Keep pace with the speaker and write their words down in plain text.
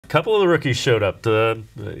couple of the rookies showed up.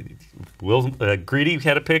 Greedy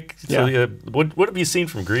had a pick. So, Yeah. What have you seen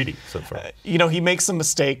from Greedy so far? You know, he makes some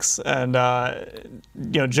mistakes, and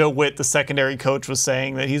you know, Joe Witt, the secondary coach, was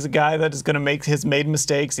saying that he's a guy that is going to make his made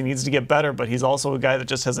mistakes. He needs to get better, but he's also a guy that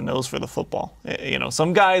just has a nose for the football. You know,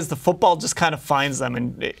 some guys, the football just kind of finds them,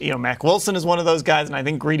 and you know, Mack Wilson is one of those guys, and I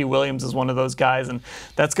think Greedy Williams is one of those guys, and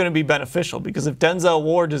that's going to be beneficial because if Denzel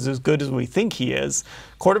Ward is as good as we think he is,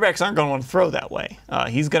 quarterbacks aren't going to want to throw that way.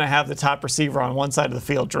 He's going to have the top receiver on one side of the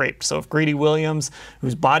field draped. So if Greedy Williams,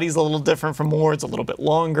 whose body's a little different from Ward's, a little bit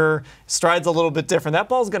longer, stride's a little bit different, that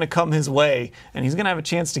ball's going to come his way, and he's going to have a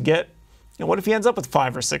chance to get, you know, what if he ends up with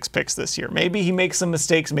 5 or 6 picks this year? Maybe he makes some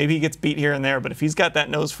mistakes, maybe he gets beat here and there, but if he's got that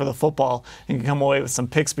nose for the football and can come away with some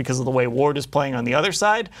picks because of the way Ward is playing on the other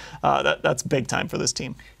side, that's big time for this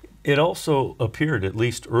team. It also appeared, at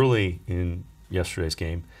least early in yesterday's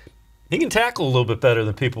game, he can tackle a little bit better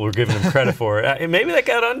than people were giving him credit for. And maybe that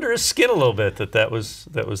got under his skin a little bit that was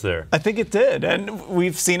there. I think it did, and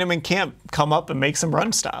we've seen him in camp come up and make some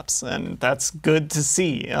run stops, and that's good to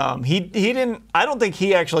see. He didn't. I don't think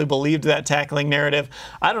he actually believed that tackling narrative.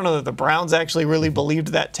 I don't know that the Browns actually really believed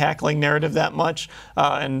that tackling narrative that much,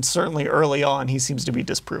 and certainly early on he seems to be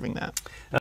disproving that.